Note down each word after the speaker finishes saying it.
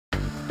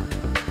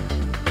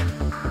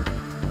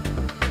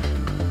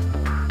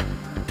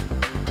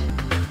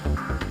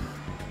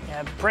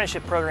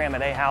apprenticeship program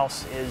at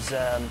Ahaus is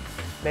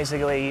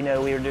basically,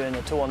 we are doing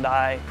the tool and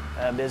die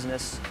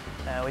business.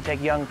 We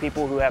take young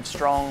people who have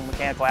strong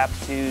mechanical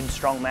aptitude,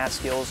 strong math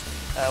skills,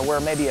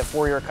 where maybe a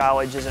four-year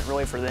college isn't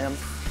really for them.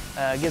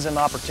 It gives them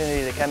an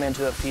opportunity to come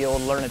into a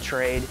field, learn a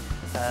trade,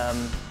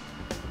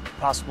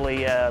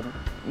 possibly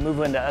move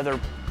into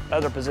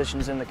other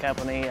positions in the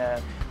company.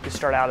 You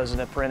start out as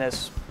an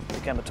apprentice,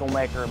 become a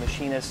toolmaker, a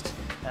machinist,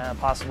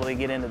 possibly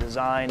get into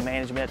design,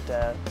 management,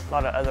 a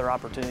lot of other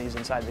opportunities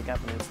inside the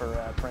company for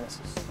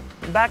apprentices.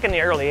 Back in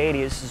the early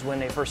 80s is when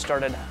they first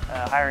started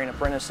hiring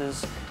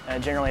apprentices.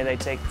 Generally they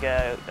take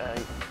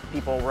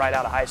people right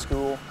out of high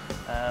school,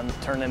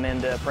 turn them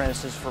into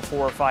apprentices for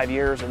 4 or 5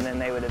 years, and then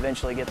they would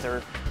eventually get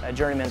their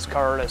journeyman's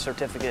card, a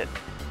certificate,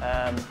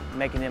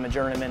 making them a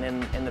journeyman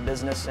in the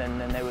business, and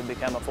then they would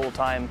become a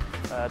full-time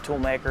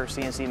toolmaker,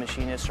 CNC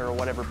machinist, or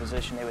whatever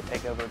position they would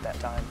take over at that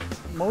time.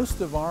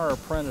 Most of our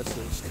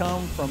apprentices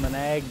come from an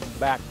ag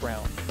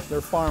background.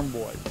 They're farm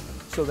boys.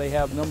 So they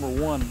have, number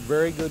one,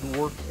 very good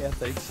work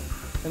ethics,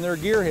 and they're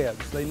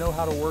gearheads. They know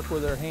how to work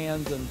with their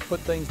hands and put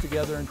things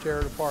together and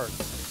tear it apart.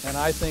 And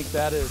I think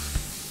that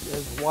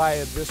is why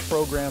this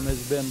program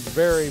has been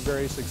very,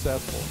 very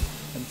successful.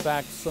 In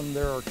fact,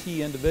 there are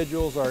key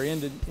individuals, our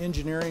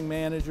engineering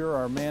manager,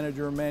 our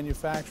manager of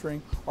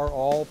manufacturing, are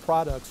all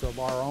products of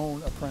our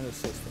own apprentice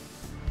system.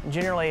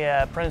 Generally,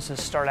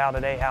 apprentices start out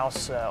at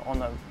Ahaus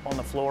on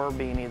the floor,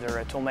 being either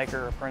a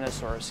toolmaker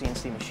apprentice or a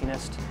CNC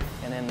machinist,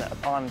 and then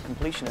upon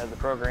completion of the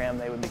program,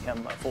 they would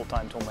become a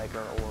full-time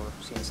toolmaker or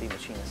CNC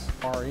machinist.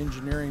 Our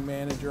engineering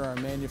manager, our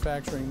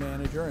manufacturing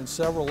manager, and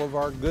several of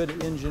our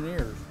good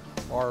engineers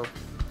are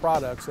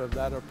products of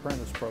that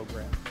apprentice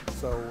program.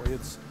 So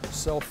it's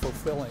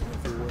self-fulfilling,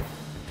 if you will.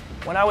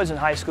 When I was in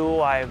high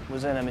school, I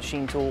was in a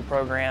machine tool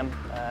program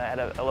at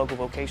a local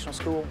vocational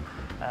school.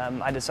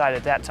 I decided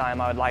at that time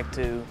I would like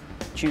to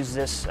choose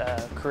this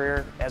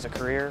career as a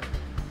career.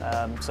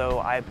 So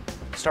I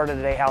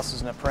started at Ahaus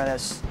as an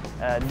apprentice.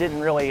 Didn't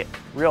really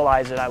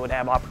realize that I would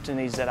have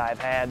opportunities that I've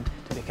had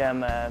to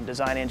become a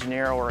design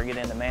engineer or get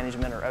into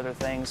management or other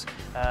things.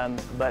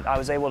 But I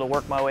was able to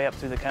work my way up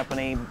through the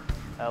company,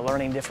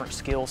 learning different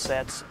skill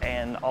sets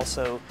and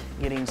also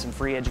getting some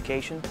free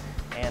education,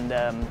 and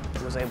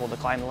was able to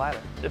climb the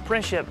ladder. The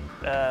apprenticeship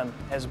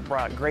has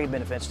brought great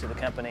benefits to the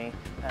company.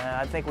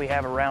 I think we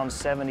have around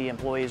 70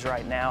 employees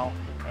right now,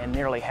 and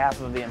nearly half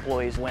of the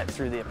employees went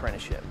through the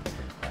apprenticeship.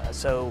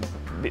 So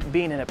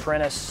being an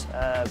apprentice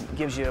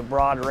gives you a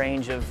broad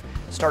range of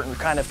starting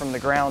kind of from the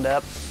ground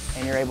up,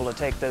 and you're able to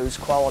take those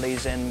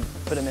qualities and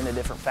put them into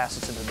different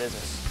facets of the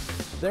business.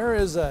 There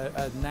is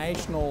a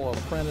national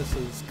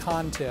apprentices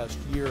contest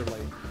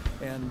yearly,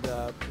 and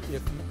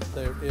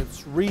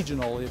it's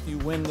regional. If you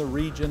win the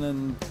region,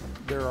 and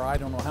there are I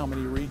don't know how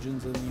many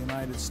regions in the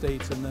United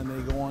States, and then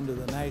they go on to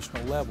the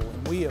national level.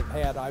 And we have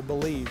had, I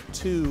believe,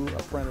 2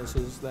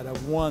 apprentices that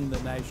have won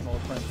the national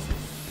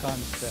apprentices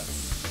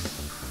contest.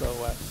 So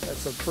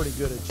that's a pretty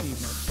good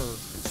achievement for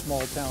a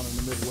small town in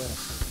the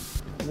Midwest.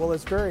 Well,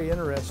 it's very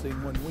interesting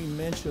when we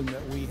mention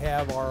that we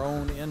have our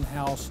own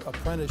in-house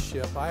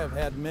apprenticeship. I have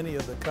had many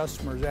of the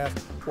customers ask,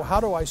 well, how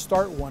do I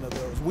start one of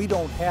those? We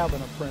don't have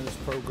an apprentice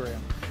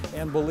program.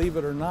 And believe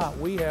it or not,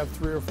 we have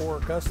 3 or 4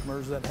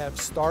 customers that have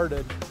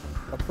started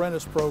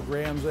apprentice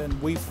programs, and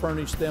we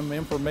furnish them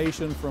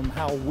information from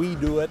how we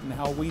do it and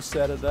how we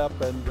set it up,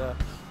 and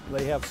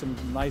they have some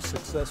nice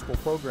successful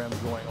programs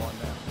going on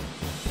now.